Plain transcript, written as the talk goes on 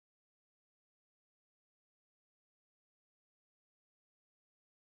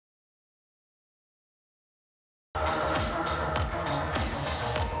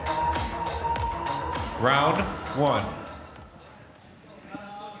Round one.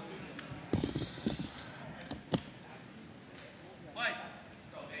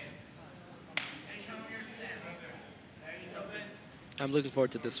 I'm looking forward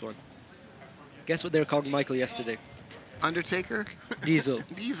to this one. Guess what they were calling Michael yesterday? Undertaker? Diesel.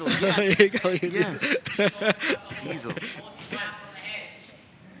 Diesel, yes. Yes. Diesel.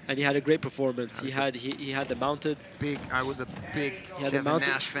 And he had a great performance. He had the mounted. Big. I was a big Kevin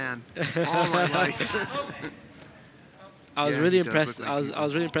Nash fan all my life. I was really impressed. Like I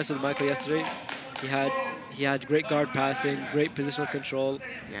was really impressed with Michael yesterday. He had great guard passing, great positional control.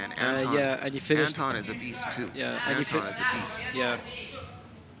 Yeah, and Anton. And he finished. Anton is a beast too. Yeah, and Anton is a beast. Yeah.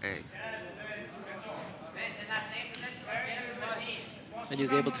 Hey. And he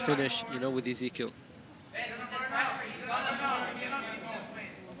was able to finish, you know, with Ezekiel.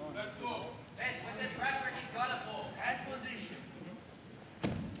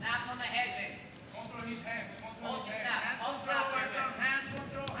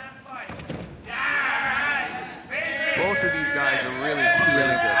 Both of these guys are really good.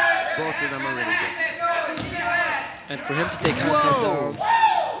 Both of them are really good. And for him to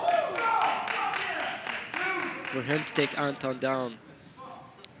take Anton down,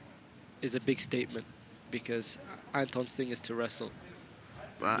 is a big statement, because Anton's thing is to wrestle.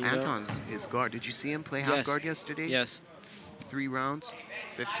 Anton's his guard. Did you see him play half guard yesterday? Yes. 3 rounds,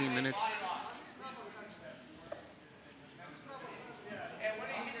 15 minutes.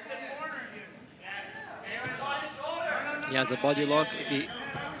 He has a body lock. If he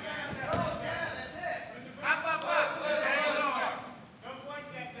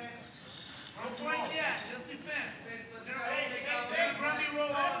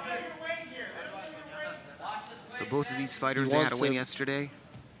So both of these fighters, they had a win yesterday.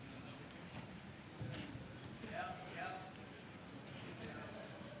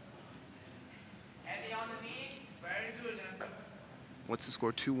 What's the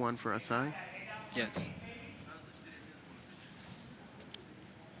score? 2-1 for Acai? Yes.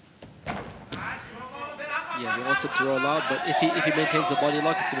 Yeah, he wants it to roll out, but if he maintains the body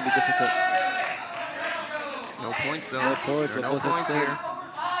lock, it's going to be difficult. No points though. No points, no points here.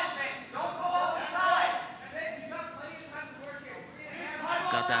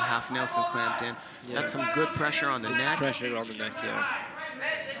 Got that half Nelson clamped in. Yeah. That's some good pressure on the neck. Pressure on the neck, yeah.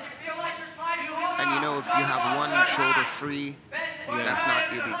 And you know, if you have one shoulder free, that's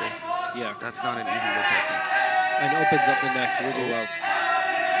not illegal. Yeah. That's not an illegal technique. And opens up the neck really well.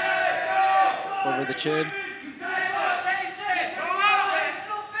 Over the chin.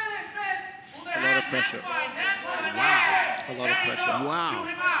 A lot of pressure. Wow. A lot of pressure. Wow.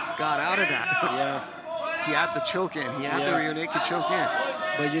 Got out of that. Yeah. He had the choke in. He had the rear naked choke in.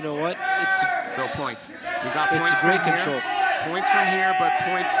 But you know what? So points. You got points it's great from control. Here, points from here, but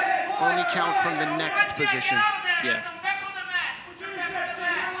points only count from the next position. Yeah.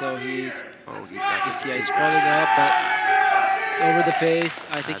 So he's he's crawling up, but it's over the face.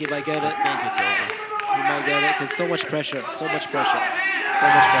 I think he might get it. I think it's over. He might get it because so much pressure, so much pressure, so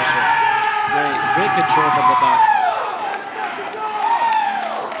much pressure. Great control from the back.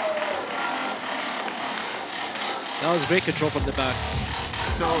 That was great control from the back.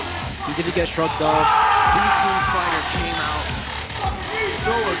 So he didn't get shrugged off. B-team fighter came out so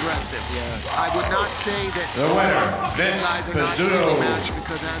aggressive. Yeah. I would not say that the winner, these guys are not Pezzuto. evenly matched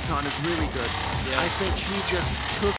because Anton is really good. Yeah. I think he just took